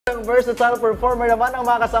Isang versatile performer naman ang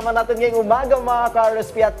makasama natin ngayong umaga mga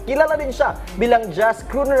ka-RSP at kilala din siya bilang Jazz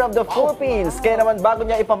Crooner of the Philippines. Kaya naman bago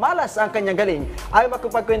niya ipamalas ang kanyang galing, ay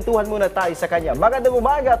makapagkwentuhan muna tayo sa kanya. Magandang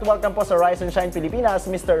umaga at welcome po sa Rise and Shine Pilipinas,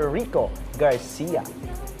 Mr. Rico Garcia.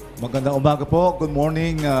 Magandang umaga po. Good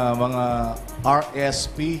morning mga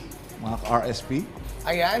RSP, mga RSP.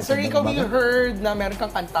 Ayan, Sir Rico, we heard na meron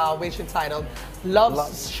kang kanta which is titled Love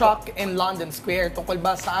Shock in London Square. Tungkol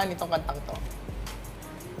ba saan itong kantang to?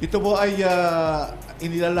 Ito po ay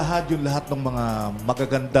inilalahad yung lahat ng mga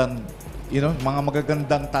magagandang, mga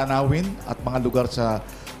magagandang tanawin at mga lugar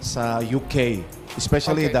sa UK,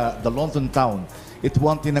 especially the London town. Ito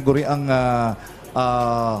ang tinaguri ang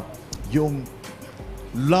yung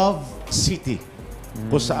Love City,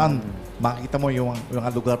 kung saan makikita mo yung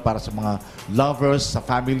lugar para sa mga lovers, sa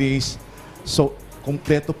families. So,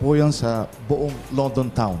 kumpleto po yan sa buong London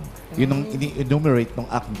town. Yun ang ini-enumerate ng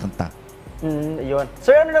aking kanta. Yun.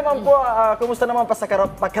 Sir, ano naman po, kumusta naman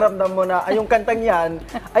pakiramdam mo na yung kantang yan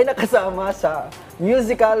ay nakasama sa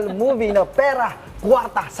musical movie na Pera,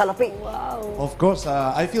 Kuwata, Salapi? Wow. Of course,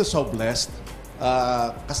 I feel so blessed.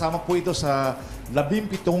 Kasama po ito sa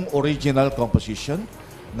 17 original composition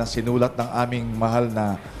na sinulat ng aming mahal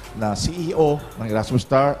na CEO ng Erasmus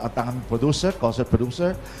Star at ang aming producer, concert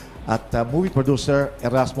producer, at movie producer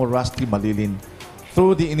Erasmo Rusty Malilin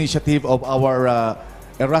through the initiative of our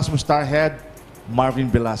Erasmus Star head, Marvin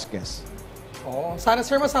Velasquez. Oh, sana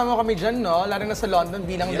sir masama kami dyan, no? Lalo na sa London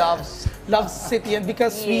bilang love city yan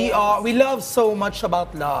because we love so much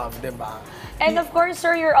about love, di ba? And of course,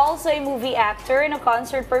 sir, you're also a movie actor and a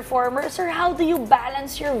concert performer. Sir, how do you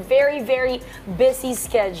balance your very, very busy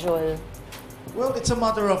schedule? Well, it's a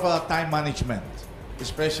matter of time management.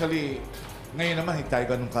 Especially, ngayon naman, hindi tayo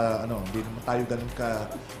ganun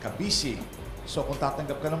ka-busy. So, kung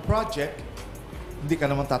tatanggap ka ng project, hindi ka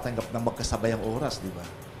naman tatanggap ng magkasabay ang oras, di ba?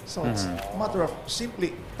 So, it's a matter of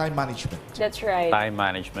simply time management. That's right. Time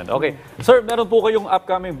management. Okay. Sir, meron po kayong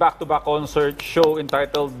upcoming back-to-back concert show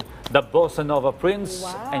entitled The Bossa Nova Prince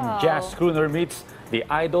and Jazz Crooner Meets The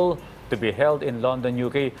Idol to be held in London,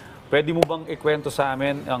 UK. Pwede mo bang ikwento sa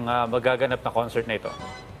amin ang magaganap na concert na ito?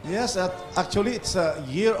 Yes, actually it's a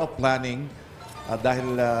year of planning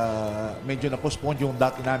dahil medyo na-postpone yung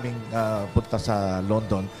dati naming punta sa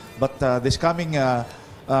London. But this coming,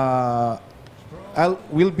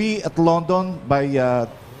 we'll be at London by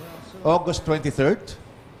August 23rd,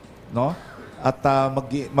 no? At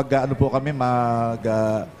mag-ano po kami,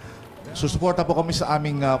 susuporta po kami sa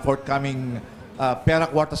aming forthcoming Pera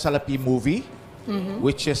Kuwata Salapi movie.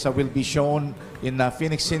 Which is will be shown in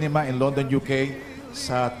Phoenix Cinema in London, UK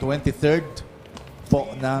sa 23rd po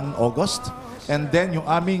ng August. And then yung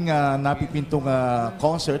aming napipintong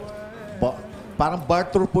concert, parang bar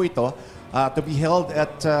tour po ito, to be held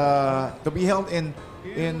in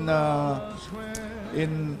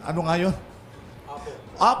ano nga yun?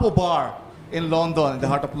 Apple Bar in London, in the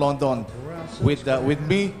heart of London, with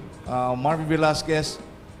me, Marvin Velasquez,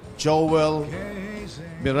 Joel,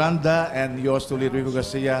 Miranda, and yours truly, Rico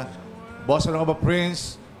Garcia, Bossa Nova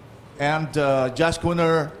Prince, and Jazz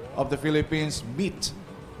Crooner of the Philippines meet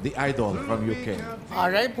the idol from UK.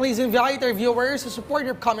 All right, please invite our viewers to support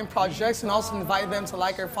your upcoming projects and also invite them to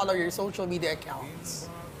like or follow your social media accounts.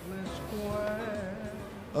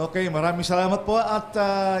 Okay, maraming salamat po. At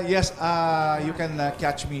yes, you can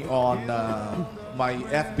catch me on my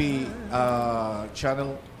FB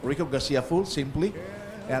channel, Rico Garcia Full, simply.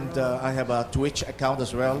 And I have a Twitch account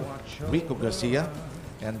as well, Rico Garcia.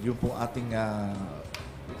 And yun po ating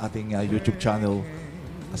YouTube channel,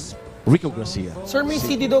 Rico Garcia. Sir, may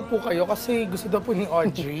CD daw po kayo kasi gusto daw po ni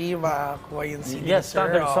Audrey makakuha yung CD. Yes,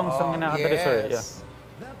 standard songs ang hinahantay, sir. Yeah.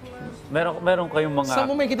 Meron kayong mga Saan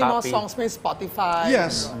mo may kita mga songs may Spotify?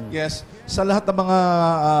 Yes, yes. Sa lahat ng mga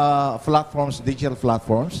platforms, digital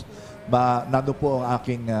platforms, nando po ang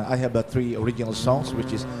aking, I have 3 original songs,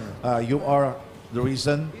 which is You Are the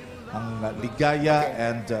Reason, ang Ligaya,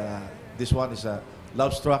 and this one is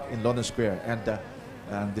Love Struck in London Square. And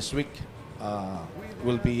this week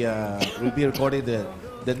will be recorded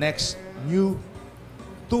the next new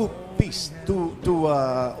two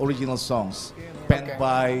original songs penned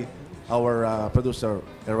by our producer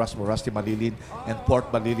Erasmo Rusty Malilin and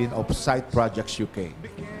Port Malilin of Side Projects UK.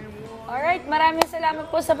 Alright, maraming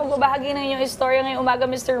salamat po sa pagbabahagi ng inyong istorya ngayong umaga,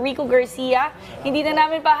 Mr. Rico Garcia. Hindi na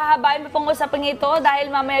namin pahahabain pa pong usapang ito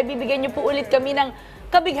dahil mamaya bibigyan niyo po ulit kami ng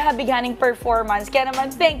kabigha-bighaning performance. Kaya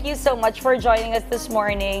naman, thank you so much for joining us this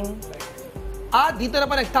morning. At dito na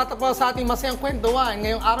pa nagtatapos sa ating masayang kwentuhan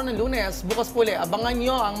ngayong araw ng Lunes. Bukas po ulit, abangan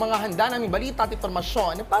nyo ang mga handa naming balita at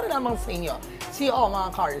impormasyon para lamang sa inyo. See you all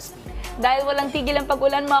mga cars. Dahil walang tigil ang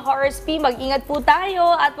pag-ulan mga ka-RSP, mag-ingat po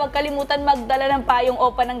tayo at huwag kalimutan magdala ng payong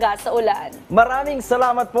o panangga sa ulan. Maraming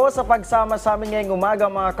salamat po sa pagsama sa amin ngayong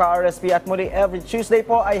umaga mga ka-RSP at muli every Tuesday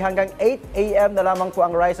po ay hanggang 8 a.m. na lamang po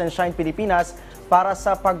ang Rise and Shine Pilipinas para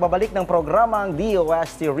sa pagbabalik ng programang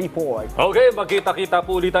DOST Report. Okay, magkita-kita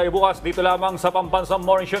po ulit tayo bukas dito lamang sa Pambansang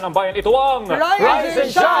Morning Show ng Bayan. Ito ang Rise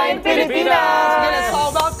and Shine Pilipinas! Again, let's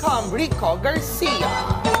all welcome Rico Garcia.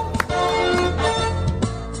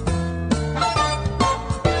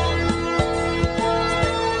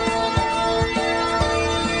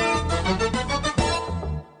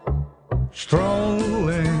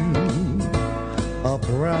 Strolling up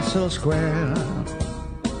Russell Square,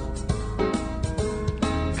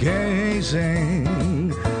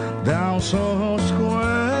 gazing down Soho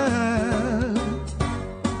Square,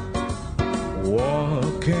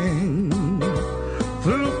 walking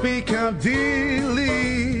through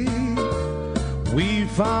Piccadilly, we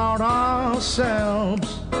found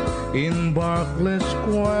ourselves in Berkeley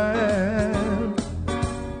Square.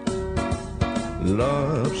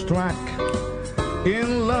 Love struck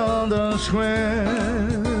in London Square.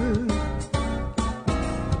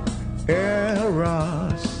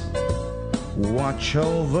 Eros, watch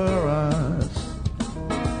over us,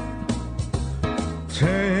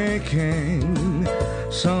 taking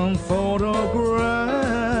some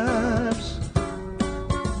photographs,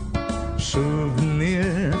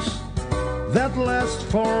 souvenirs that last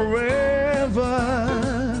forever.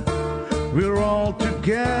 We're all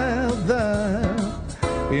together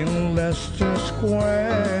in Leicester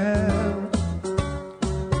Square.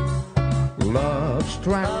 Love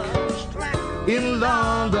struck in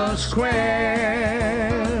London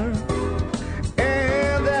Square.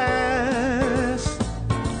 And as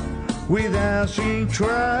we dance in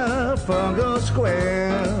Trafalgar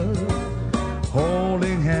Square,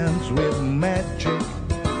 holding hands with magic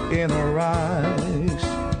in our eyes,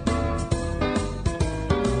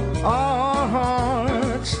 our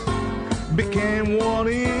hearts became one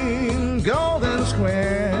in Golden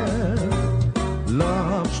Square.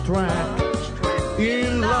 Love struck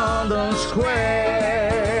in London Square.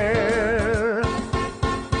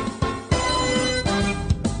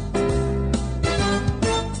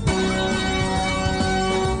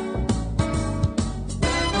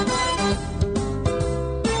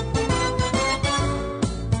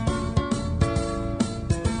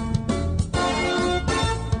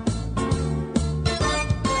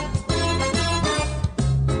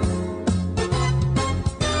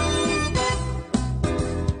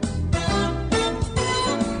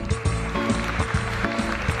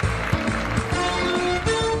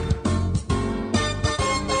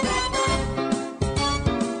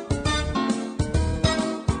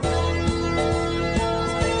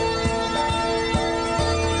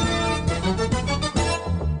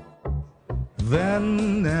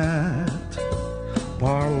 Then at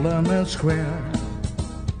Parliament Square,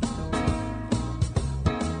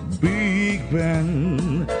 Big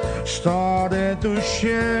Ben started to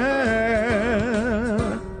share.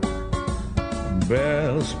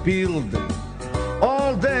 Bells pealed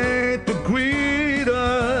all day to greet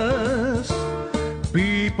us.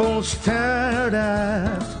 People stared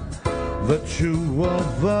at the two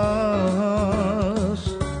of us.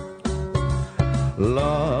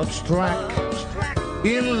 Love struck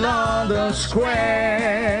in London Square.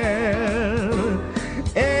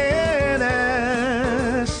 And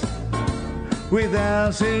as we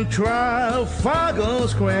dance in Trafalgar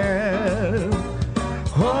Square,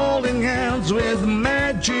 holding hands with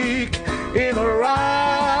magic in our eyes,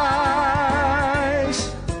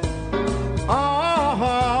 our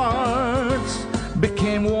hearts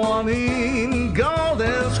became one in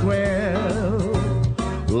Golden Square.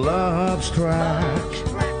 Love struck,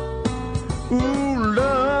 ooh,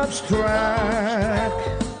 love struck,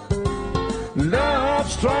 love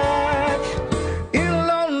struck in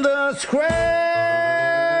London Square.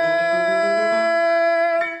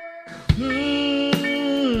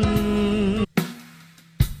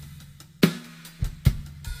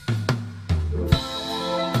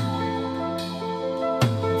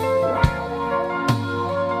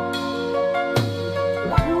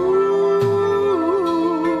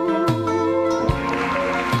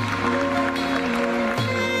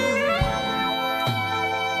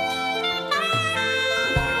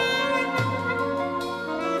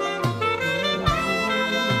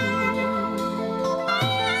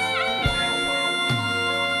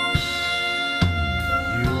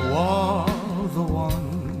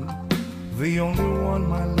 The only one,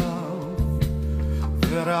 my love,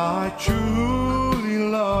 that I truly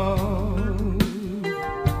love.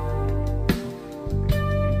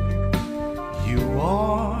 You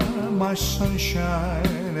are my my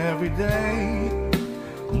sunshine every day.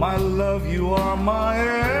 My love, you are my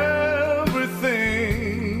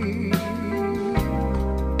everything.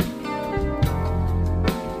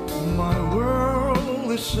 My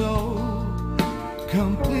world is so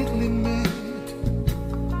completely made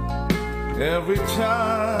every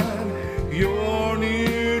time you're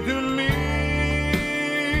near to me.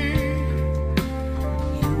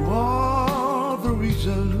 You are the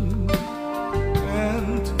reason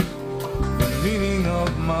and the meaning of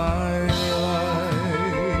my life.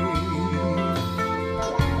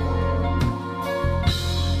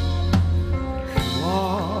 You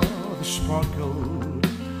are the sparkle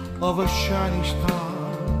of a shining star.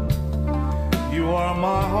 You are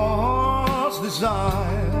my heart's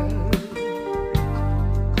desire.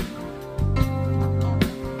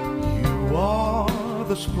 You are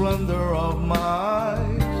the splendor of my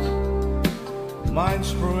eyes, my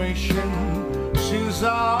inspiration since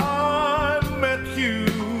I met you.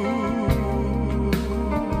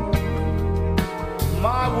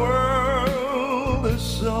 My world is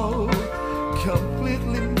so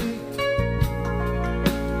completely made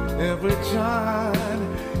every time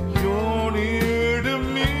you're near to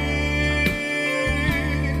me.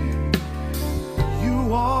 You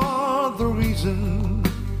are the reason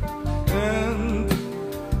and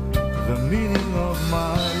the meaning of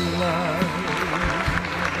my life.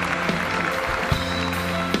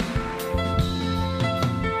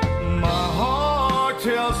 My heart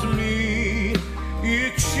tells me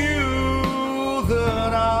it's you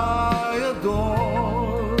that I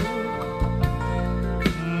adore,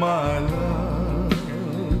 my love.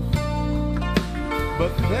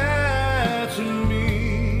 But that's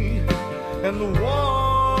me, and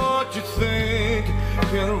what you think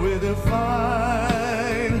can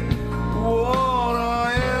redefine what I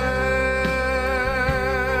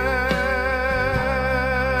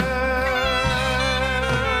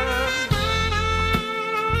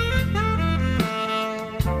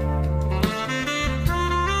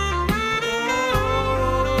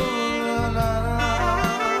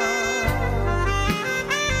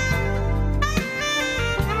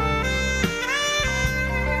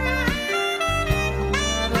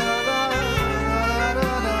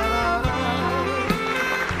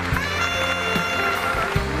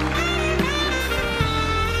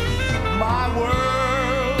My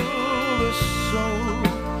world is so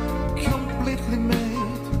completely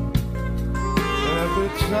made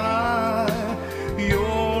every time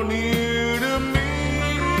you're near to me.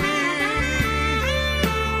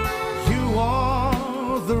 You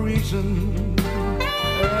are the reason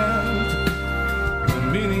and the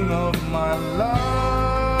meaning of my life.